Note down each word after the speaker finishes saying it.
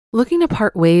Looking to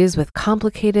part ways with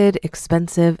complicated,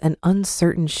 expensive, and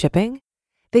uncertain shipping?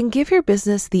 Then give your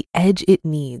business the edge it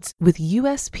needs with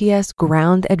USPS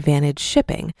Ground Advantage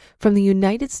shipping from the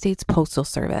United States Postal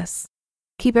Service.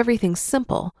 Keep everything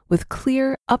simple with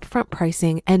clear, upfront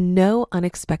pricing and no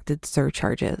unexpected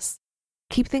surcharges.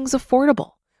 Keep things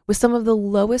affordable with some of the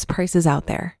lowest prices out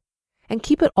there. And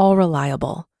keep it all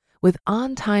reliable with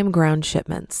on-time ground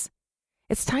shipments.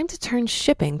 It's time to turn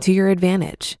shipping to your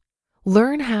advantage.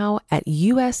 Learn how at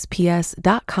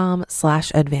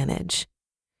USPS.com/advantage.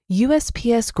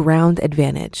 USPS Ground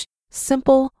Advantage.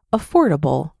 Simple,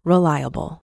 affordable,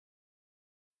 reliable.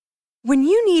 When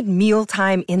you need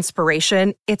mealtime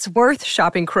inspiration, it's worth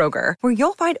shopping Kroger, where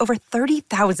you'll find over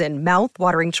 30,000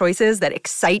 mouth-watering choices that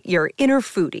excite your inner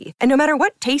foodie. And no matter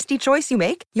what tasty choice you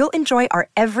make, you'll enjoy our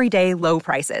everyday low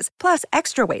prices, plus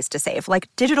extra ways to save, like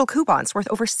digital coupons worth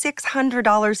over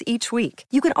 $600 each week.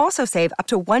 You can also save up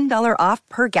to $1 off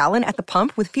per gallon at the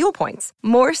pump with fuel points.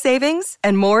 More savings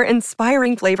and more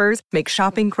inspiring flavors make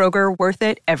shopping Kroger worth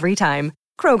it every time.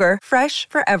 Kroger, fresh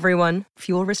for everyone.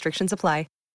 Fuel restrictions apply.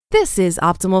 This is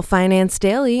Optimal Finance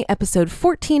Daily, episode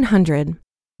 1400.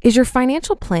 Is your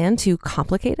financial plan too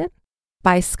complicated?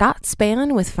 By Scott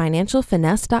Spann with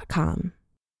FinancialFinesse.com.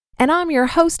 And I'm your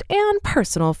host and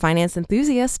personal finance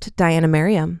enthusiast, Diana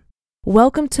Merriam.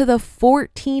 Welcome to the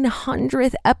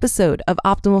 1400th episode of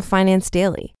Optimal Finance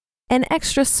Daily, an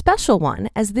extra special one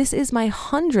as this is my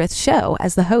 100th show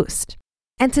as the host.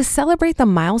 And to celebrate the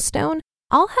milestone,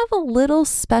 I'll have a little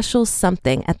special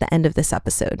something at the end of this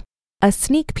episode. A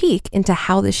sneak peek into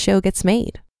how this show gets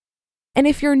made. And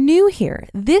if you're new here,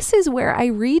 this is where I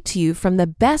read to you from the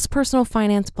best personal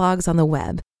finance blogs on the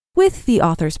web, with the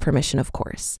author's permission, of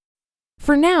course.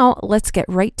 For now, let's get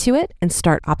right to it and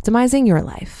start optimizing your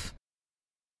life.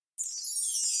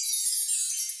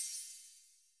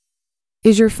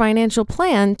 Is your financial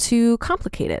plan too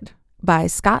complicated? By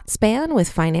Scott Spann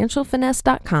with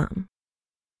FinancialFinesse.com.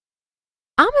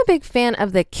 I'm a big fan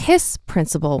of the KISS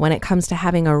principle when it comes to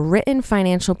having a written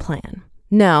financial plan.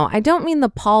 No, I don't mean the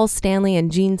Paul Stanley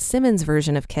and Gene Simmons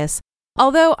version of KISS,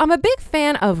 although I'm a big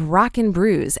fan of Rock and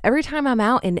Brews every time I'm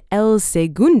out in El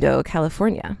Segundo,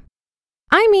 California.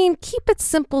 I mean, keep it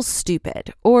simple,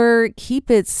 stupid, or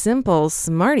keep it simple,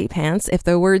 smarty pants if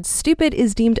the word stupid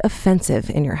is deemed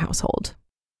offensive in your household.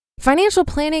 Financial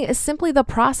planning is simply the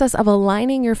process of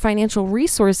aligning your financial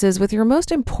resources with your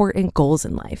most important goals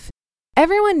in life.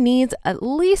 Everyone needs at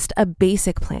least a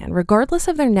basic plan, regardless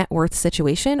of their net worth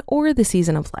situation or the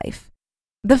season of life.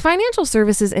 The financial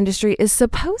services industry is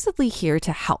supposedly here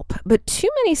to help, but too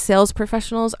many sales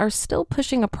professionals are still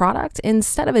pushing a product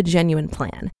instead of a genuine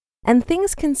plan, and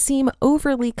things can seem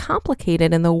overly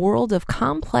complicated in the world of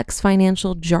complex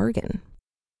financial jargon.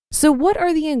 So what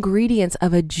are the ingredients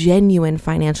of a genuine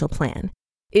financial plan?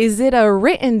 Is it a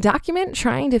written document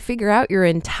trying to figure out your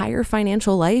entire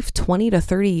financial life 20 to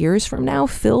 30 years from now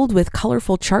filled with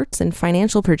colorful charts and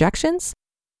financial projections?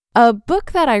 A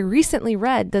book that I recently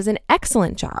read does an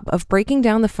excellent job of breaking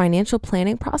down the financial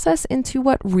planning process into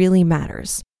what really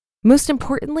matters. Most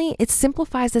importantly, it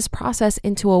simplifies this process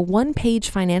into a one-page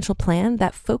financial plan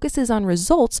that focuses on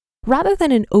results rather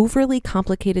than an overly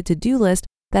complicated to-do list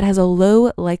that has a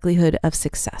low likelihood of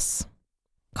success.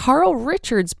 Carl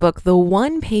Richards' book, The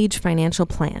One-Page Financial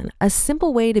Plan, A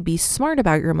Simple Way to Be Smart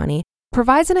About Your Money,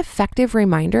 provides an effective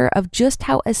reminder of just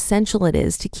how essential it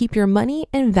is to keep your money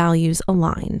and values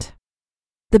aligned.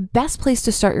 The best place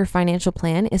to start your financial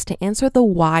plan is to answer the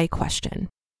why question.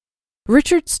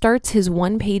 Richards starts his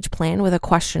one-page plan with a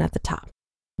question at the top.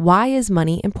 Why is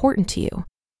money important to you?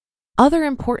 Other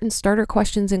important starter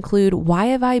questions include, why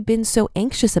have I been so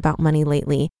anxious about money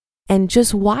lately? And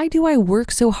just why do I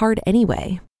work so hard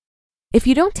anyway? If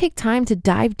you don't take time to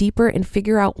dive deeper and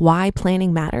figure out why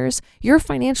planning matters, your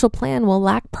financial plan will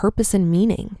lack purpose and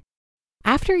meaning.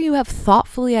 After you have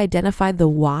thoughtfully identified the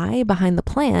why behind the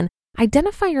plan,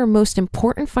 identify your most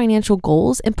important financial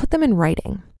goals and put them in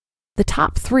writing. The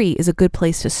top 3 is a good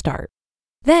place to start.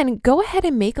 Then go ahead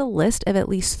and make a list of at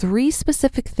least 3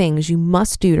 specific things you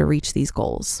must do to reach these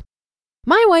goals.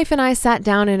 My wife and I sat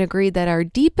down and agreed that our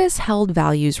deepest held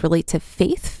values relate to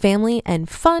faith, family, and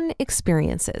fun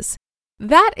experiences.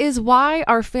 That is why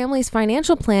our family's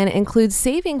financial plan includes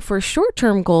saving for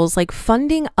short-term goals like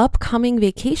funding upcoming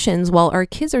vacations while our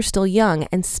kids are still young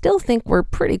and still think we're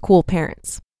pretty cool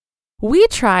parents. We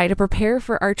try to prepare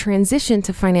for our transition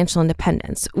to financial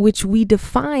independence, which we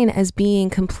define as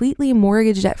being completely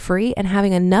mortgage debt-free and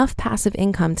having enough passive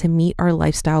income to meet our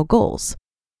lifestyle goals.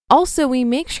 Also, we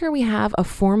make sure we have a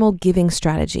formal giving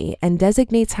strategy and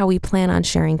designates how we plan on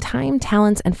sharing time,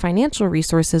 talents, and financial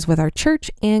resources with our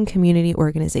church and community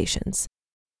organizations.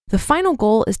 The final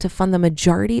goal is to fund the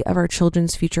majority of our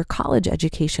children's future college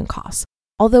education costs,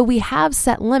 although we have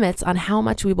set limits on how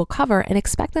much we will cover and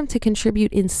expect them to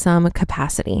contribute in some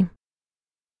capacity.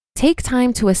 Take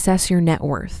time to assess your net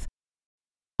worth.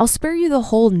 I'll spare you the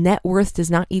whole net worth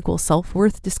does not equal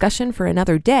self-worth discussion for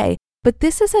another day, but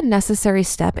this is a necessary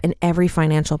step in every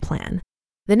financial plan.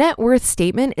 The net worth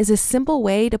statement is a simple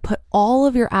way to put all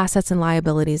of your assets and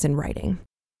liabilities in writing.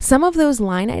 Some of those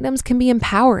line items can be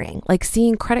empowering, like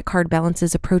seeing credit card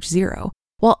balances approach zero,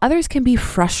 while others can be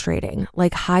frustrating,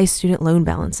 like high student loan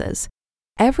balances.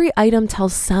 Every item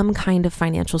tells some kind of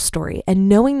financial story, and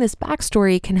knowing this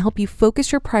backstory can help you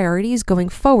focus your priorities going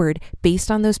forward based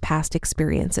on those past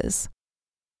experiences.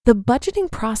 The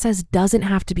budgeting process doesn't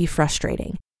have to be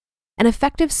frustrating. An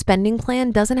effective spending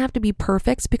plan doesn't have to be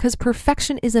perfect because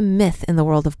perfection is a myth in the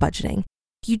world of budgeting.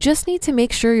 You just need to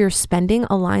make sure your spending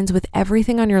aligns with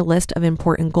everything on your list of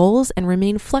important goals and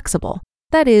remain flexible.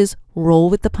 That is, roll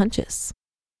with the punches.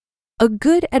 A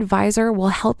good advisor will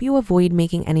help you avoid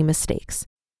making any mistakes.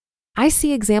 I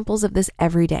see examples of this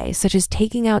every day, such as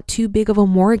taking out too big of a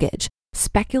mortgage,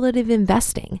 speculative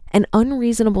investing, and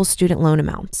unreasonable student loan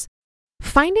amounts.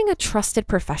 Finding a trusted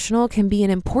professional can be an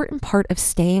important part of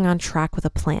staying on track with a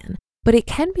plan, but it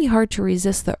can be hard to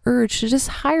resist the urge to just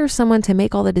hire someone to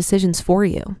make all the decisions for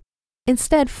you.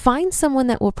 Instead, find someone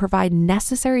that will provide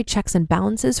necessary checks and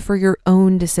balances for your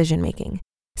own decision-making.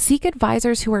 Seek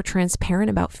advisors who are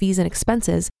transparent about fees and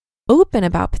expenses, open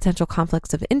about potential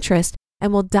conflicts of interest,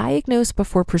 and will diagnose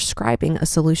before prescribing a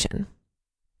solution.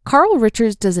 Carl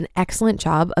Richards does an excellent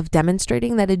job of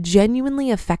demonstrating that a genuinely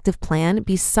effective plan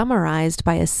be summarized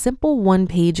by a simple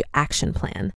one-page action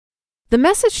plan. The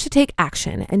message to take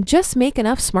action and just make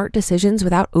enough smart decisions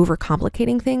without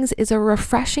overcomplicating things is a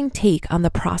refreshing take on the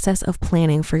process of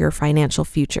planning for your financial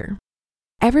future.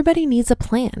 Everybody needs a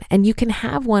plan, and you can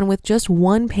have one with just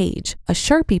one page, a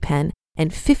Sharpie pen,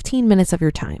 and 15 minutes of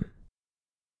your time.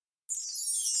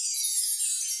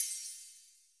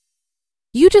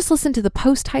 You just listened to the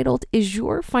post titled, "Is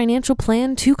Your Financial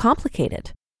Plan Too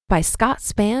Complicated?" by Scott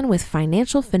Spann with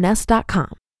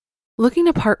FinancialFinesse.com. Looking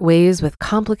to part ways with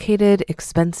complicated,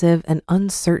 expensive, and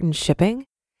uncertain shipping?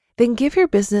 Then give your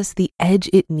business the edge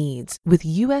it needs with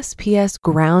USPS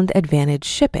Ground Advantage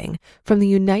shipping from the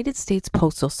United States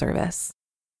Postal Service.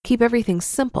 Keep everything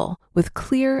simple with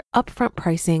clear, upfront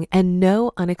pricing and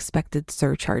no unexpected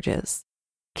surcharges.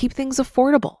 Keep things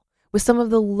affordable with some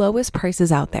of the lowest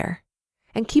prices out there.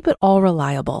 And keep it all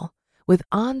reliable with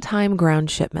on-time ground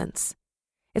shipments.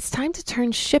 It's time to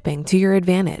turn shipping to your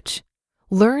advantage.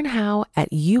 Learn how at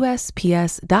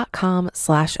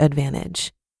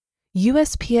USPS.com/advantage.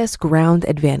 USPS Ground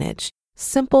Advantage.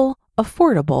 Simple,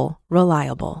 affordable,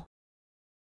 reliable.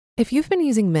 If you've been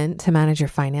using Mint to manage your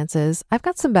finances, I've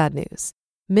got some bad news.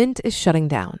 Mint is shutting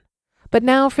down. But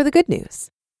now for the good news.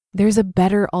 There's a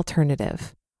better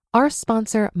alternative. Our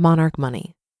sponsor, Monarch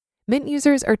Money. Mint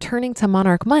users are turning to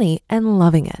Monarch Money and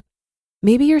loving it.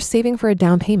 Maybe you're saving for a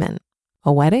down payment,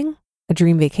 a wedding, a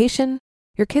dream vacation,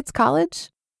 your kid's college.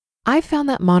 I've found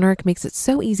that Monarch makes it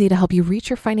so easy to help you reach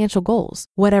your financial goals,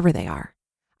 whatever they are.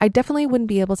 I definitely wouldn't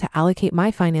be able to allocate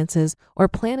my finances or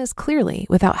plan as clearly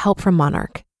without help from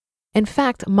Monarch. In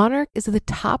fact, Monarch is the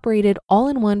top-rated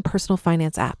all-in-one personal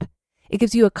finance app. It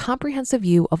gives you a comprehensive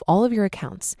view of all of your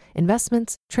accounts,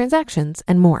 investments, transactions,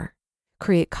 and more.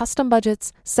 Create custom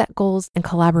budgets, set goals, and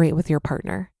collaborate with your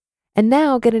partner. And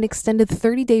now get an extended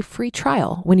 30-day free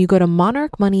trial when you go to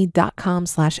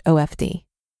monarchmoney.com/OFD.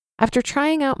 After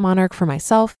trying out Monarch for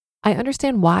myself, I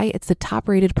understand why it's the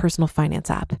top-rated personal finance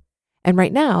app. And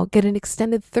right now, get an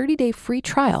extended 30-day free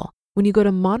trial when you go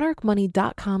to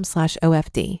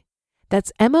monarchmoney.com/OFD.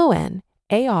 That's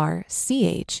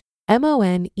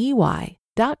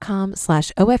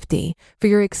monarchmoney.com/OFD for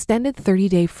your extended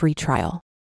 30-day free trial.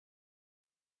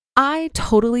 I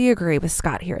totally agree with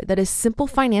Scott here that a simple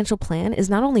financial plan is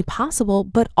not only possible,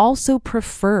 but also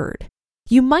preferred.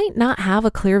 You might not have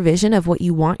a clear vision of what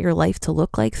you want your life to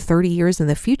look like 30 years in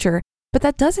the future, but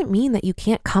that doesn't mean that you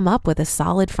can't come up with a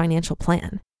solid financial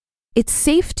plan. It's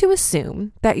safe to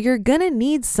assume that you're gonna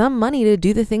need some money to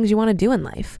do the things you want to do in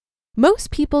life.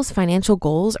 Most people's financial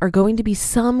goals are going to be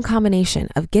some combination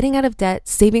of getting out of debt,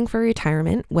 saving for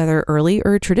retirement, whether early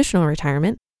or traditional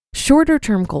retirement, shorter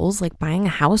term goals like buying a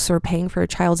house or paying for a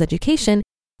child's education,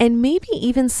 and maybe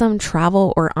even some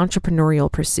travel or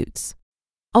entrepreneurial pursuits.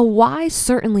 A why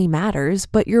certainly matters,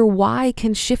 but your why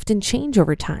can shift and change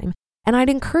over time. And I'd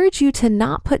encourage you to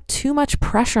not put too much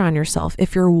pressure on yourself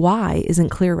if your why isn't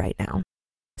clear right now.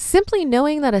 Simply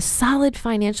knowing that a solid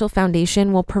financial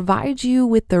foundation will provide you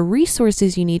with the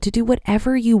resources you need to do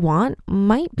whatever you want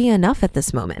might be enough at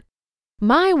this moment.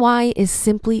 My why is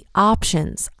simply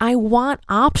options. I want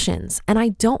options, and I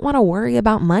don't want to worry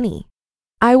about money.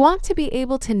 I want to be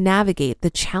able to navigate the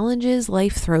challenges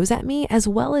life throws at me, as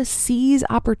well as seize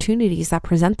opportunities that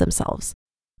present themselves.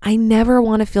 I never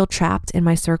want to feel trapped in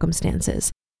my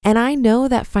circumstances, and I know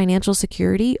that financial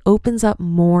security opens up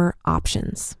more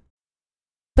options.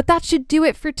 But that should do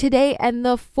it for today and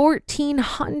the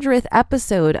 1400th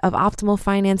episode of Optimal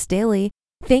Finance Daily.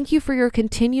 Thank you for your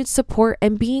continued support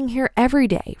and being here every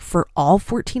day for all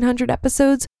 1400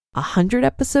 episodes, 100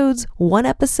 episodes, 1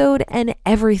 episode, and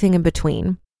everything in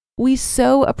between. We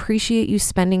so appreciate you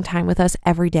spending time with us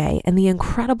every day and the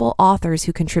incredible authors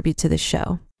who contribute to this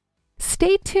show.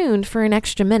 Stay tuned for an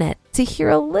extra minute to hear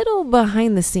a little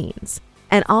behind the scenes,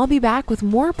 and I'll be back with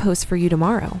more posts for you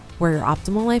tomorrow, where your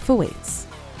optimal life awaits.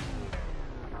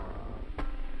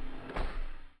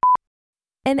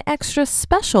 An extra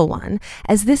special one,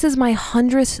 as this is my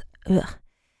 100th.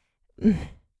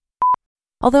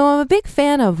 Although I'm a big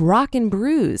fan of rock and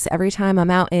brews every time I'm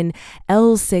out in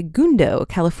El Segundo,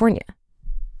 California.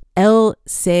 El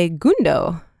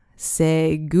Segundo.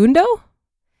 Segundo?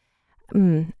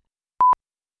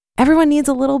 Everyone needs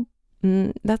a little.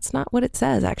 That's not what it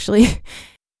says, actually.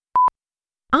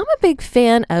 I'm a big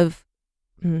fan of.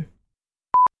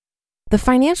 The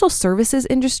financial services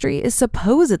industry is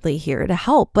supposedly here to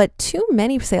help, but too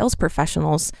many sales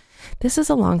professionals. This is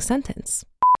a long sentence.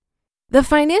 The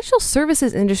financial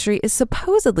services industry is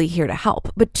supposedly here to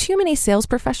help, but too many sales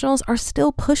professionals are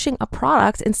still pushing a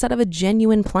product instead of a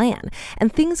genuine plan,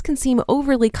 and things can seem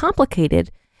overly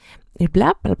complicated.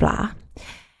 Blah, blah, blah.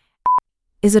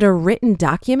 Is it a written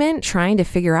document trying to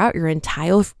figure out your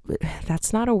entire...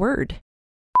 That's not a word.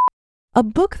 A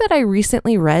book that I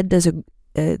recently read does a...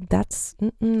 that's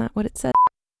not what it said.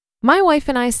 My wife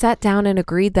and I sat down and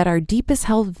agreed that our deepest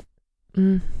held...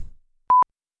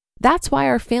 That's why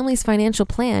our family's financial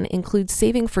plan includes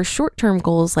saving for short-term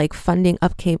goals like funding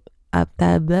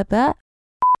That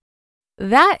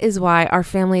is why our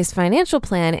family's financial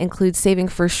plan includes saving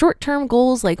for short-term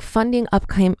goals like funding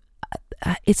upcoming.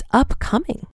 It's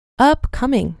upcoming.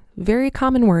 Upcoming. Very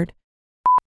common word.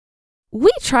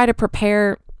 We try to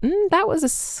prepare. That was a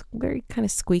very kind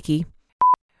of squeaky.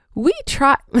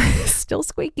 Still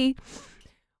squeaky.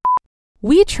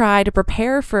 We try to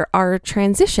prepare for our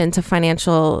transition to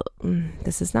financial.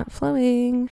 This is not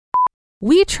flowing.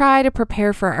 We try to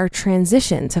prepare for our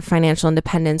transition to financial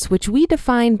independence, which we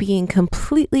define being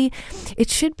completely. It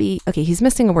should be, okay, he's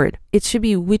missing a word. It should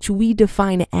be which we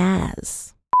define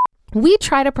as. We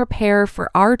try to prepare for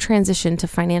our transition to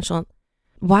financial.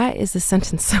 Why is this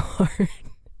sentence so hard?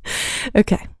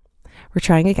 Okay, we're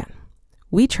trying again.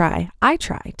 I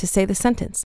try to say the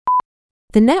sentence.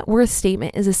 The net worth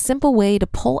statement is a simple way to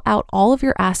pull out all of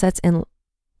your assets and,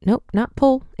 nope, not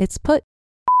pull, it's put.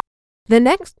 The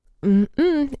next,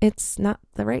 it's not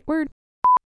the right word.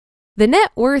 The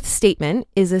net worth statement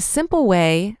is a simple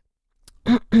way,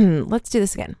 let's do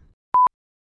this again.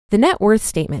 The net worth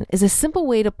statement is a simple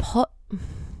way to put,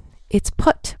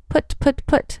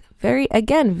 very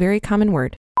common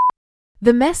word.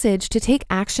 The message to take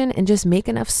action and just make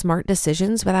enough smart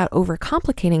decisions without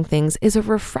overcomplicating things is a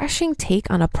refreshing take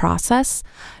on a process.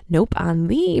 Nope, on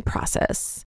the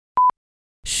process.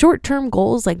 Short-term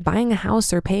goals like buying a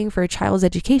house or paying for a child's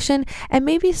education, and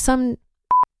maybe some,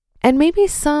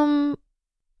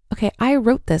 okay, I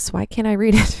wrote this, why can't I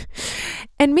read it?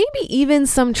 And maybe even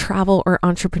some travel or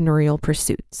entrepreneurial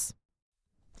pursuits.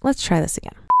 Let's try this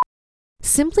again.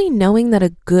 Simply knowing that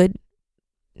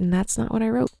and that's not what I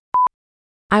wrote.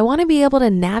 I want to be able to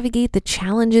navigate the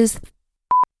challenges.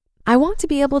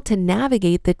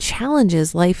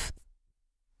 Life.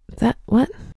 What?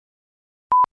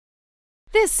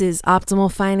 This is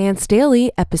Optimal Finance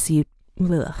Daily episode.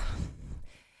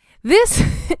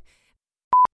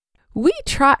 We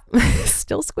try.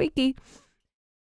 Still squeaky.